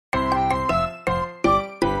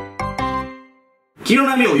黄色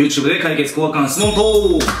悩みを YouTube で解決、高学館質問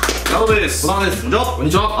等。ヤホです。こんばんはです。こんに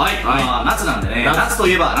ちは。はい。夏なんでね、夏と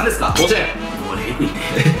いえば何ですか？甲子園。これ、えぐいね。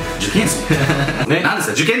受験生ね。何です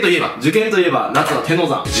か？受験といえば夏は天王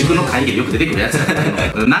山。自分の会議でよく出てくるやつ。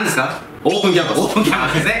何ですか？オープンキャンパス。オープンキャンパ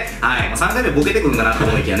スですね。はい。3回目ボケてくるんかなと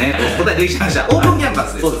思いきやね、答えできちゃいました。オープンキャンパ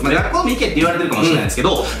スです。そうです。学校に行けって言われてるかもしれないんですけ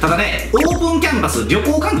ど、ただね、オープンキャンパス、旅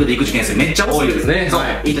行関係で行く受験生めっちゃ多いですね。そう。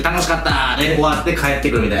行って楽しかったで、終わって帰っ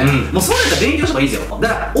てくるみたいな。もうそれやったら勉強した方がいいですよ。だ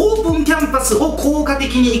から、オープンキャンパスを効果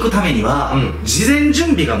的に行くためには、事前準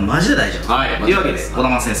備がマジで大事だというわけです。児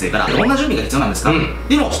玉先生から、どんな準備が必要なんですかっ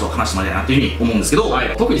ていうのをちょっと話してもらいたいなというふうに思うんですけど、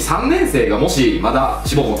特に3年生がもしまだ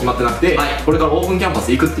志望校決まってなくて、これからオープンキャンパ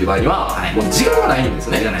ス行くっていう場合には、もう時間がないんです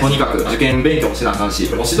ね。とにかく受験勉強もしなあかん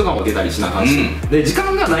し、模試とかも受けたりしなあかんし、で時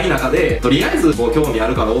間がない中でとりあえずこう興味あ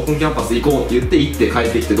るからオープンキャンパス行こうって言って行って帰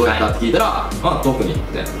ってきてどうやったって聞いたら、まあ特にみ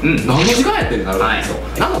たいな、何の時間やってんってなるわけですよ。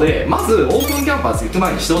なのでまずオープンキャンパス行く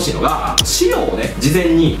前にしてほしいのが、資料をね事前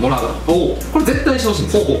にもらう。これ絶対してほしいん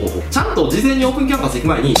ですよ。ちゃんと事前にオープンキャンパス行く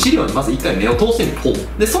前に資料にまず1回目を通してみる。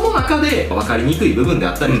でその中で分かりにくい部分で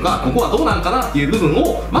あったりとか、ここはどうなんかなっていう部分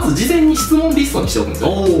をまず事前に質問リストにしておくんです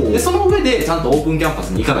よ。でその上でちゃんとオープンキャンパス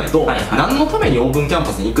に行かないと、何のためにオープンキャン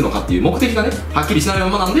パスに行くのかっていう目的がねはっきりしないま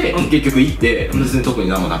まなんで、結局行って別に特に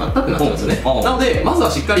何もなかったってなっちゃうんですよね。なのでまずは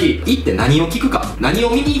しっかり行って何を聞くか、何を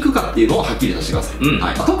見に行くかっていうのをはっきりとしてくださ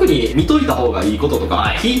い。特に見といた方がいいことと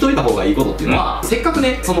か聞いといた方がいいことっていうのは、せっかく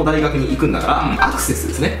ねその大学に行くんだからアクセス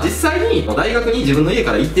ですね。実際に大学に自分の家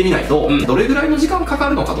から行ってみないと、どれぐらいの時間かか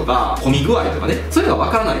るのかとか混み具合とかね、そういうのが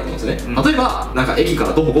分からないと思うんですよね。例えばなんか駅か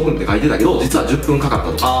ら徒歩5分って書いてたけど実は10分かかっ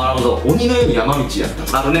たとか、鬼のように山道やった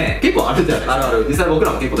とか結構あるじゃないですか。実際僕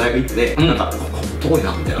らも結構大学行ってね、なんか遠い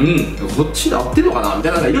なみたいな、こっちで合ってるのかなみた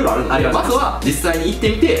いなのがいろいろあるので、まずは実際に行って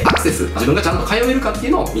みてアクセス、自分がちゃんと通えるかってい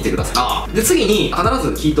うのを見てください。で次に必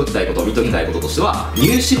ず聞いときたいこと、見ときたいこととしては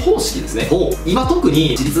入試方式ですね。今特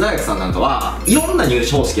に私立大学さんなんかはいろんな入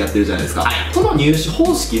試方式やってるじゃないですか。その入試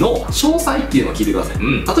方式の詳細っていうのを聞いてください。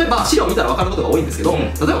例えば資料見たら分かることが多いんですけど、例え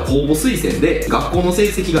ば公募推薦で学校の成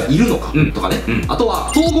績がいるのかとかね、あと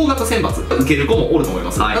は統合型選抜受ける子もおると思い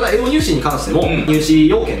ます。ただ英語入試に関しても入試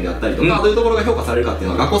要件であったりとか、どういうところが評価されるかっていう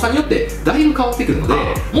のは学校さんによってだいぶ変わってくるので、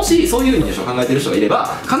もしそういう入試を考えてる人がいれ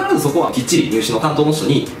ば必ずそこはきっちり入試の担当の人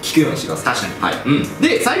に聞くようにしてください。確かに。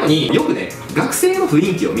で最後によくね学生の雰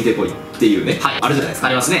囲気を見てこいっていうね、あるじゃないですか。あ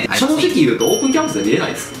りますね。正直言うとオープンキャンパスで見れな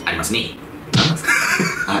いです。ありますね。なんですか？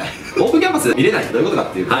オープンキャンパスで見れないってどういうことか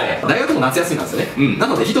っていうと、大学も夏休みなんですよね。な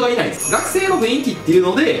ので人がいないんです。学生の雰囲気っていう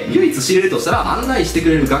ので唯一知れるとしたら案内してく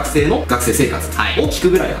れる学生の学生生活を聞く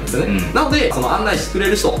ぐらいなんですよね。なのでその案内してくれ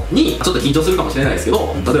る人にちょっと緊張するかもしれないですけ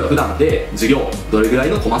ど、例えば普段って授業どれぐらい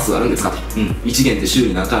のコマ数あるんですかと、1限って週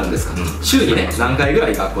に何回あるんですかと、週にね何回ぐら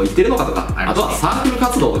い学校行ってるのかとか、あとはサークル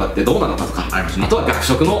活動とかってどうなのかとか、あとは学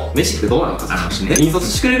食の飯ってどうなのかとか、引率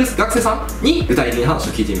してくれる学生さんに具体的に話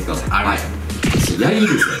を聞いてみてください。やりに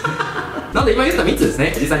くいですね。なので今言った3つです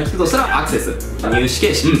ね。実際に聞くとしたらアクセス、入試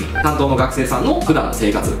形式、担当の学生さんの普段の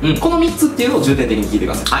生活、この3つっていうのを重点的に聞いてく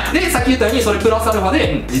ださい。でさっき言ったようにそれプラスアルファ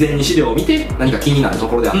で事前に資料を見て何か気になると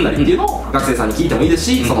ころであったりっていうのを学生さんに聞いてもいいです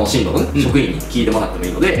し、その進路の職員に聞いてもらってもい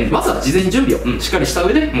いので、まずは事前準備をしっかりした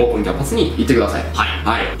上でオープンキャンパスに行ってください。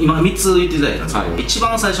今3つ言っていただいたんですけど、一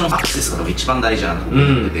番最初のアクセスが一番大事だなと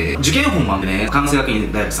思ってて、受験本番でね関西学院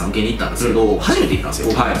大学さん受けに行ったんですけど、初めて行ったんですよ。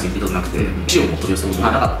オープンキャンパス行ったことなくて、資料も取り寄せたこと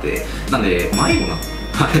なかった。なんで迷子な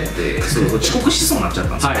遅刻しそうになっちゃっ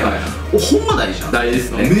たんですけど、ほんま大事なんです。大事で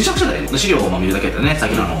すね。めちゃくちゃ大事。資料を見るだけやったらね、さっ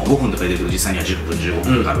きの5分とか出てくる実際には10分15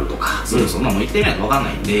分かかるとか、そんなの言ってみないと分かん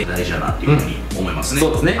ないんで大事だなっていうふうに思いますね。そ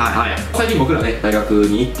うですね。最近僕らね大学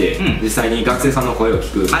に行って実際に学生さんの声を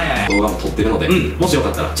聞く動画も撮ってるので、もしよ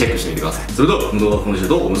かったらチェックしてみてください。それでは今週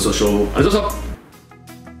どうもご視聴ありがとうございました。